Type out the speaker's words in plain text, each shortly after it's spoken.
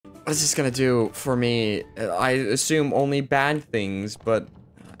What is this gonna do for me? I assume only bad things, but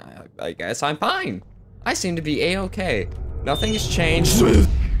I guess I'm fine. I seem to be a-okay. Nothing's changed.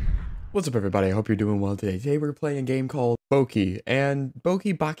 What's up, everybody? I hope you're doing well today. Today we're playing a game called Bokkie, and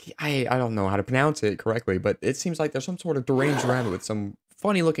Bokkie, I don't know how to pronounce it correctly, but it seems like there's some sort of deranged rabbit with some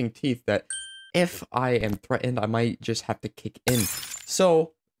funny looking teeth that if I am threatened, I might just have to kick in.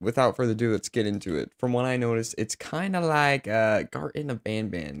 So, without further ado, let's get into it. From what I noticed, it's kind of like Garten of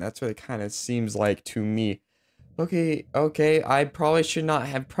Banban. That's what it kind of seems like to me. Okay, I probably should not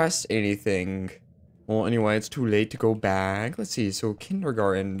have pressed anything. Well, anyway, it's too late to go back. Let's see, so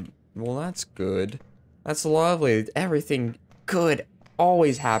kindergarten. Well, that's good. That's lovely. Everything good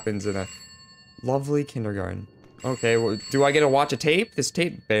always happens in a lovely kindergarten. Okay, well, do I get to watch a tape? This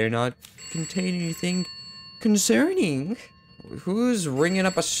tape better not contain anything concerning. Who's ringing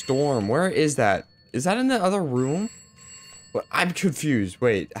up a storm? Where is that? Is that in the other room? Well, I'm confused.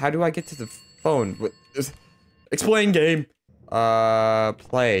 Wait, how do I get to the phone? What? Explain game.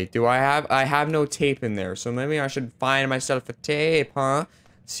 Play. Do I have no tape in there, so maybe I should find myself a tape, huh?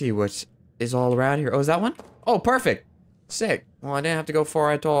 See what is all around here. Oh, is that one? Oh, perfect. Sick. Well, I didn't have to go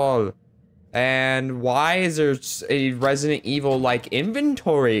far at all. And why is there a Resident Evil-like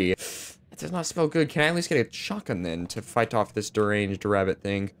inventory? That does not smell good. Can I at least get a shotgun then to fight off this deranged rabbit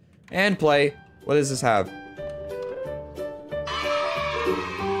thing? And play. What does this have?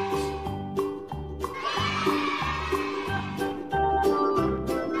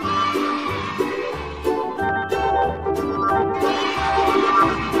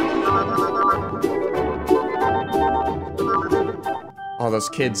 Oh, those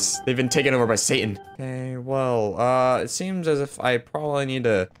kids, they've been taken over by Satan. Okay, well, it seems as if I probably need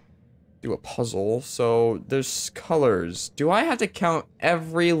to do a puzzle. So, there's colors. Do I have to count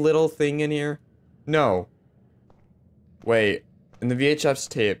every little thing in here? No. Wait, in the VHS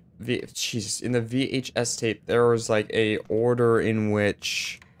tape, in the VHS tape, there was like a order in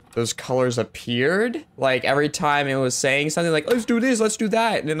which those colors appeared. Like, every time it was saying something like, let's do this, let's do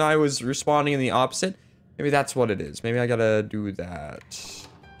that, and then I was responding in the opposite. Maybe that's what it is. Maybe I gotta do that.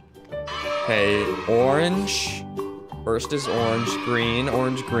 Okay, orange. First is orange, green,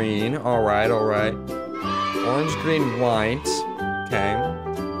 orange, green. Alright, alright. Orange, green, white. Okay.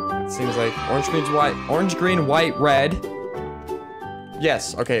 It seems like orange, green, white. Orange, green, white, red.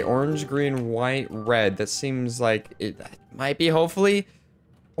 Yes, okay, orange, green, white, red. That seems like it might be, hopefully.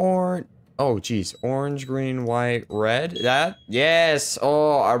 Or... oh, geez. Orange, green, white, red. That? Yes.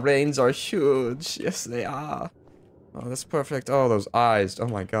 Oh, our brains are huge. Yes, they are. Oh, that's perfect. Oh, those eyes. Oh,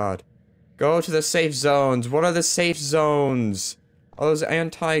 my God. Go to the safe zones. What are the safe zones? Oh, those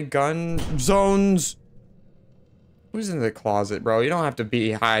anti-gun zones. Who's in the closet, bro? You don't have to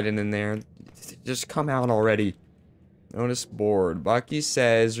be hiding in there. Just come out already. Notice board. Bokkie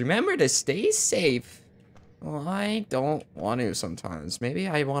says, remember to stay safe. Well, I don't want to sometimes. Maybe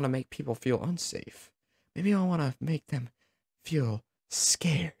I want to make people feel unsafe. Maybe I want to make them feel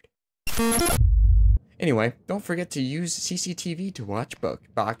scared. Anyway, don't forget to use CCTV to watch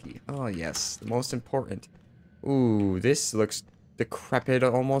Bokkie. Oh, yes. The most important. Ooh, this looks decrepit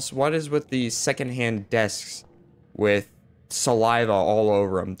almost. What is with the secondhand desks with saliva all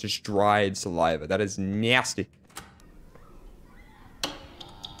over them? Just dried saliva. That is nasty.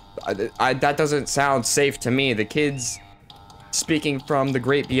 That doesn't sound safe to me. The kids speaking from the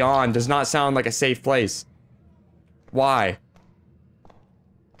great beyond does not sound like a safe place. Why?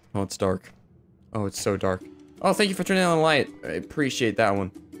 Oh, it's dark. Oh, it's so dark. Oh, thank you for turning on the light. I appreciate that one.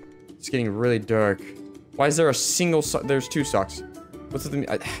 It's getting really dark. Why is there a single sock? There's two socks. What's with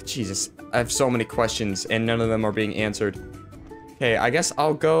the... Jesus. I have so many questions, and none of them are being answered. Okay, I guess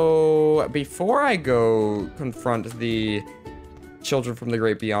I'll go... before I go confront the... children from the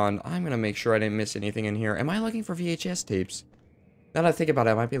great beyond, I'm gonna make sure I didn't miss anything in here. Am I looking for VHS tapes? Now that I think about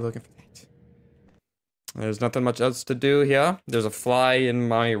it, I might be looking for that. There's nothing much else to do here. There's a fly in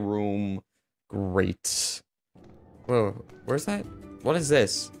my room. Great. Whoa, where's that? What is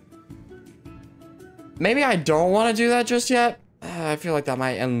this? Maybe I don't want to do that just yet. I feel like that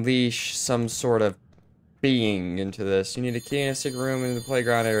might unleash some sort of being into this. You need a key in a secret room in the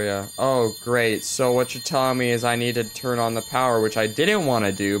playground area. Oh, great. So what you're telling me is I need to turn on the power, which I didn't want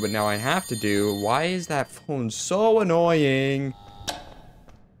to do, but now I have to do. Why is that phone so annoying?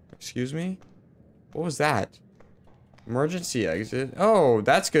 Excuse me? What was that? Emergency exit. Oh,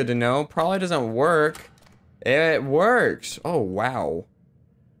 that's good to know. Probably doesn't work. It works. Oh, wow.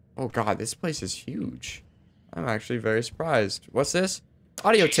 Oh, God, this place is huge. I'm actually very surprised. What's this?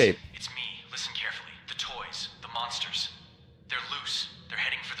 Audio tape. It's me. Listen carefully. The toys. The monsters. They're loose. They're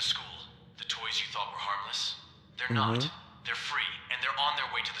heading for the school. The toys you thought were harmless. They're not. They're free, and they're on their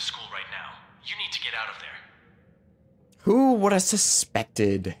way to the the school right now. You need to get out of there. Who would have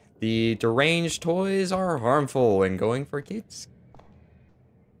suspected? The deranged toys are harmful and going for kids.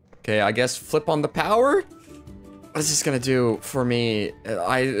 Okay, I guess flip on the power? What is this gonna do for me?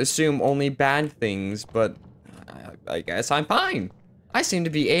 I assume only bad things, but I guess I'm fine. I seem to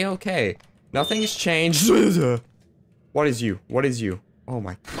be a-okay. Nothing's changed. What is you? What is you? Oh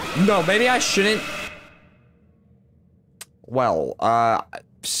my. No, maybe I shouldn't. Well,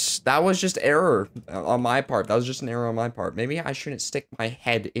 that was just error on my part. That was just an error on my part. Maybe I shouldn't stick my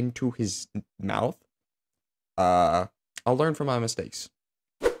head into his mouth. I'll learn from my mistakes.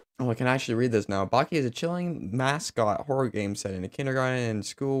 Oh, I can actually read this now. Bokkie is a chilling mascot horror game set in a kindergarten and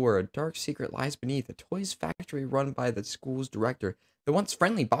school where a dark secret lies beneath. A toys factory run by the school's director. The once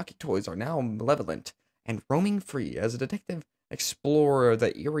friendly Bokkie toys are now malevolent and roaming free. As a detective explorer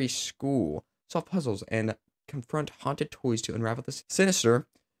the eerie school, solve puzzles and confront haunted toys to unravel the sinister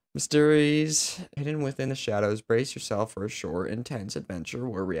mysteries hidden within the shadows. Brace yourself for a short, intense adventure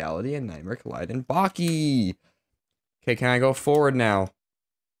where reality and nightmare collide in Bokkie. Okay, can I go forward now?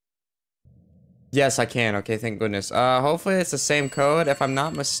 Yes, I can. Okay, thank goodness. Hopefully it's the same code. If I'm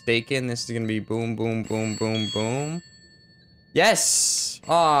not mistaken, this is gonna be boom, boom, boom, boom, boom. Yes!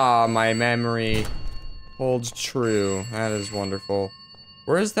 Ah, my memory holds true. That is wonderful.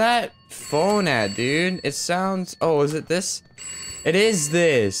 Where's that phone at, dude? It sounds... Oh, is it this? It is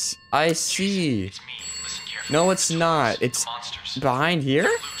this. I see. It's me. Listen carefully. No, it's not. It's behind here?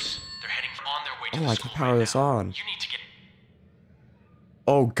 They're loose. They're heading on their way to Oh, the I can school power right this now. on. You need to get...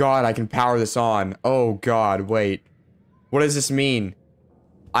 Oh god, I can power this on. Oh god, wait. What does this mean?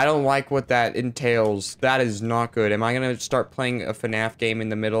 I don't like what that entails. That is not good. Am I gonna start playing a FNAF game in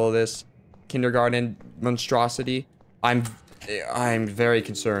the middle of this kindergarten monstrosity? I'm very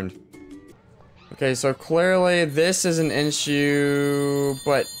concerned. Okay, so clearly this is an issue,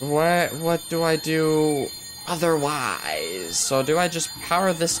 but what do I do otherwise? So do I just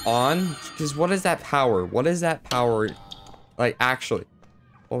power this on? Because what is that power? What is that power? Like, actually.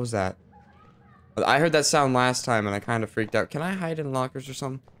 What was that? I heard that sound last time and I kind of freaked out. Can I hide in lockers or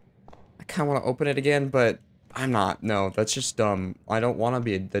something? I kind of want to open it again, but I'm not. No, that's just dumb. I don't want to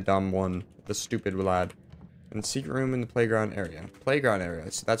be the dumb one. The stupid lad. And secret room in the playground area. Playground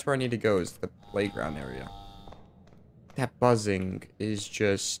area. So that's where I need to go, is the playground area. That buzzing is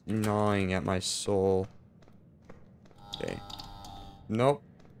just gnawing at my soul. Okay. Nope.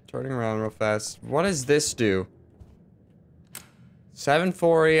 Turning around real fast. What does this do?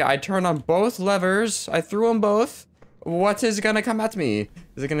 740. I turn on both levers. I threw them both. What is gonna come at me?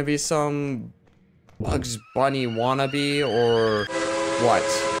 Is it gonna be some Bugs Bunny wannabe or what?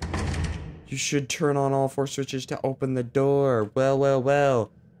 You should turn on all 4 switches to open the door. Well, well,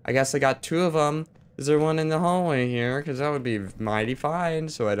 well. I guess I got 2 of them. Is there one in the hallway here? Because that would be mighty fine,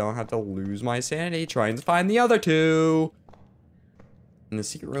 so I don't have to lose my sanity trying to find the other 2. In the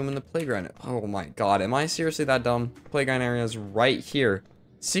secret room in the playground. Oh my god, am I seriously that dumb? Playground area is right here.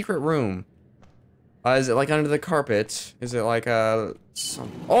 Secret room. Is it like under the carpet? Is it like Oh,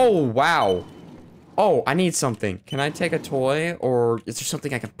 wow. Oh, I need something. Can I take a toy? Or is there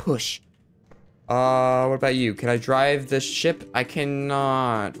something I can push? What about you? Can I drive this ship? I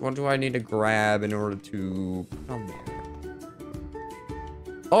cannot. What do I need to grab in order to come there?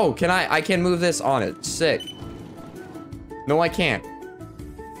 Oh, can I can move this on it. Sick. No, I can't.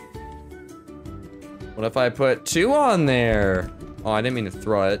 What if I put 2 on there? Oh, I didn't mean to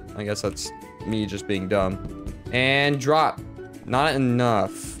throw it. I guess that's me just being dumb. And drop. Not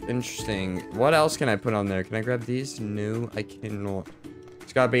enough. Interesting. What else can I put on there? Can I grab these? No, I cannot.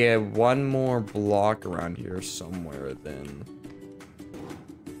 It's gotta be one more block around here somewhere then.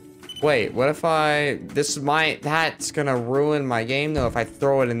 Wait, what if that's gonna ruin my game though if I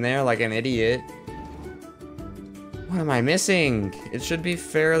throw it in there like an idiot. What am I missing? It should be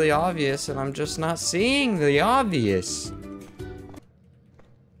fairly obvious and I'm just not seeing the obvious. Can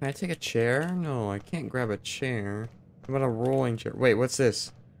I take a chair? No, I can't grab a chair. How about a rolling chair? Wait, what's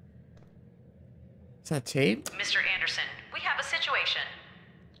this? Is that tape? Mr. Anderson, we have a situation.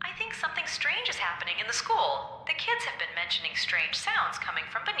 I think something strange is happening in the school. The kids have been mentioning strange sounds coming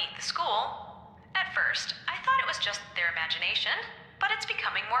from beneath the school. At first, I thought it was just their imagination, but it's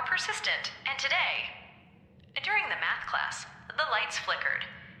becoming more persistent. And today, during the math class, the lights flickered,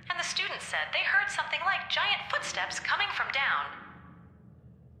 and the students said they heard something like giant footsteps coming from down.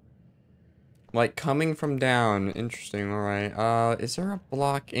 Like coming from down. Interesting, alright. Is there a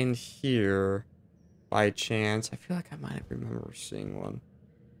block in here by chance? I feel like I might remember seeing one.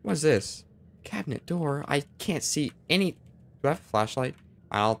 What is this? Cabinet door? I can't see any... Do I have a flashlight?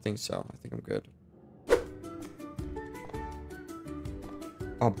 I don't think so. I think I'm good.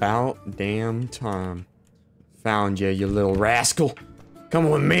 About damn time. Found you, you little rascal. Come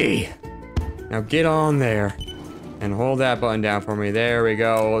with me. Now get on there. And hold that button down for me. There we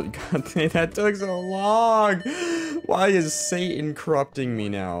go. God, that took so long. Why is Satan corrupting me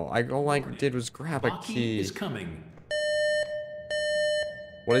now? All I did was grab a key. Is coming.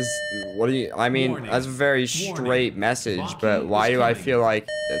 What do you, I mean, Warning. that's a very straight message, Bokkie but why is do I coming. feel like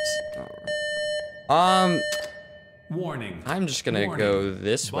it's, Warning. I'm just gonna Warning. go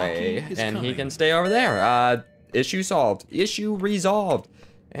this way, Bokkie is and he coming. can stay over there. Issue solved. Issue resolved.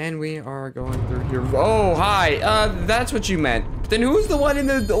 And we are going through here. Oh, hi. That's what you meant. Then who's the one in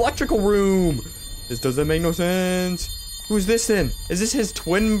the electrical room? This doesn't make no sense. Who's this then? Is this his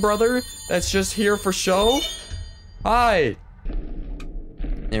twin brother that's just here for show? Hi.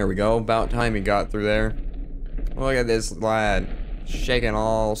 There we go. About time he got through there. Look at this lad. Shaking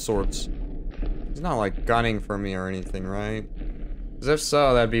all sorts. He's not like gunning for me or anything, right? Because if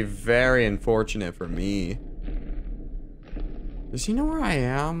so, that'd be very unfortunate for me. Does he know where I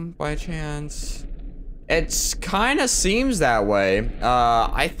am, by chance? It kind of seems that way.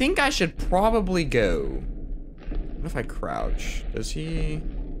 I think I should probably go. What if I crouch? Does he...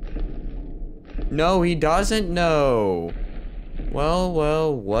 No, he doesn't know. Well,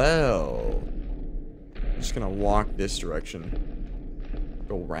 well, well. I'm just gonna walk this direction.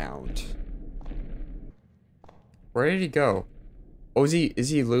 Go round. Where did he go? Oh, is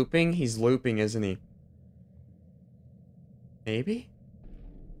he looping? He's looping, isn't he? Maybe?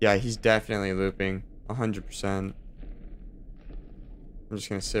 Yeah, he's definitely looping. 100%. I'm just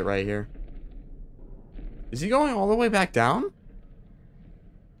gonna sit right here. Is he going all the way back down?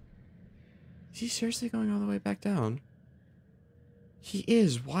 Is he seriously going all the way back down? He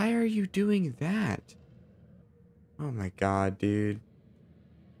is. Why are you doing that? Oh my god, dude.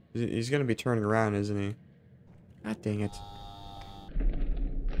 He's gonna be turning around, isn't he? God dang it.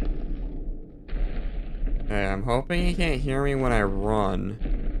 Okay, I'm hoping he can't hear me when I run.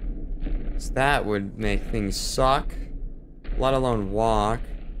 'Cause that would make things suck. Let alone walk.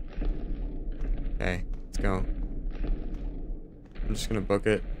 Okay, let's go. I'm just gonna book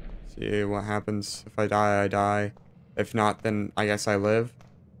it. See what happens. If I die, I die. If not, then I guess I live.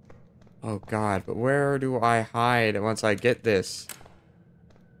 Oh god, but where do I hide once I get this?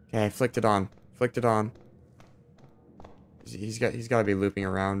 Okay, I flicked it on. Flicked it on. He's got to be looping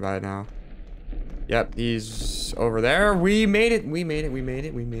around by now. Yep, he's over there. We made it. We made it. We made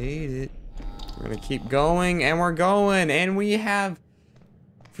it. We made it. We're gonna keep going, and we're going, and we have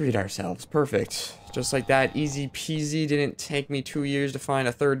freed ourselves. Perfect. Just like that, easy peasy. Didn't take me 2 years to find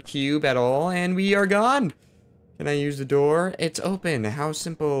a third cube at all, and we are gone. Can I use the door? It's open. How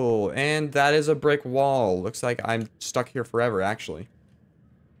simple. And that is a brick wall. Looks like I'm stuck here forever, actually.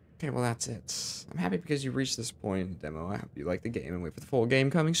 Okay, well, that's it. I'm happy because you reached this point in the demo. I hope you like the game and wait for the full game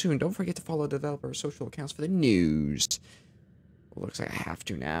coming soon. Don't forget to follow developer social accounts for the news. Well, looks like I have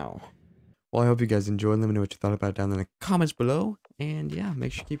to now. Well, I hope you guys enjoyed. Let me know what you thought about it down in the comments below. And yeah,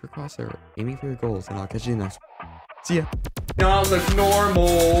 make sure you keep your crosshair aiming for your goals, and I'll catch you next one. See ya. Not look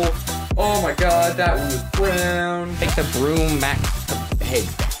normal. Oh my god, that one was brown. Take the broom back to the head.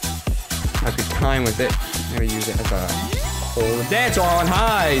 I could climb with it. Maybe use it as a pole to dance on.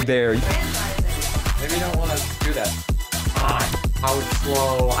 Hide there. Maybe you don't want to do that. Ah, I was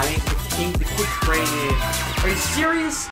slow. I need to keep the kick rated. Are you serious?